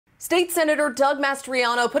State Senator Doug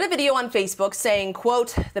Mastriano put a video on Facebook saying,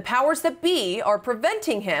 quote, "The powers that be are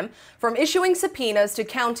preventing him from issuing subpoenas to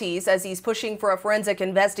counties as he's pushing for a forensic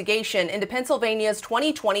investigation into Pennsylvania's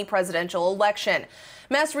 2020 presidential election."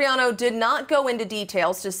 Mastriano did not go into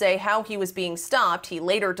details to say how he was being stopped. He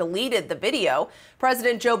later deleted the video.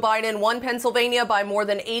 President Joe Biden won Pennsylvania by more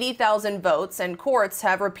than 80,000 votes, and courts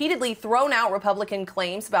have repeatedly thrown out Republican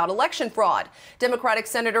claims about election fraud. Democratic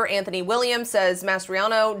Senator Anthony Williams says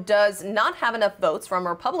Mastriano does not have enough votes from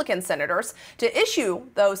Republican senators to issue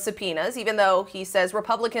those subpoenas, even though he says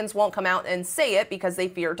Republicans won't come out and say it because they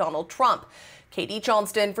fear Donald Trump. Katie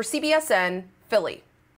Johnston for CBSN, Philly.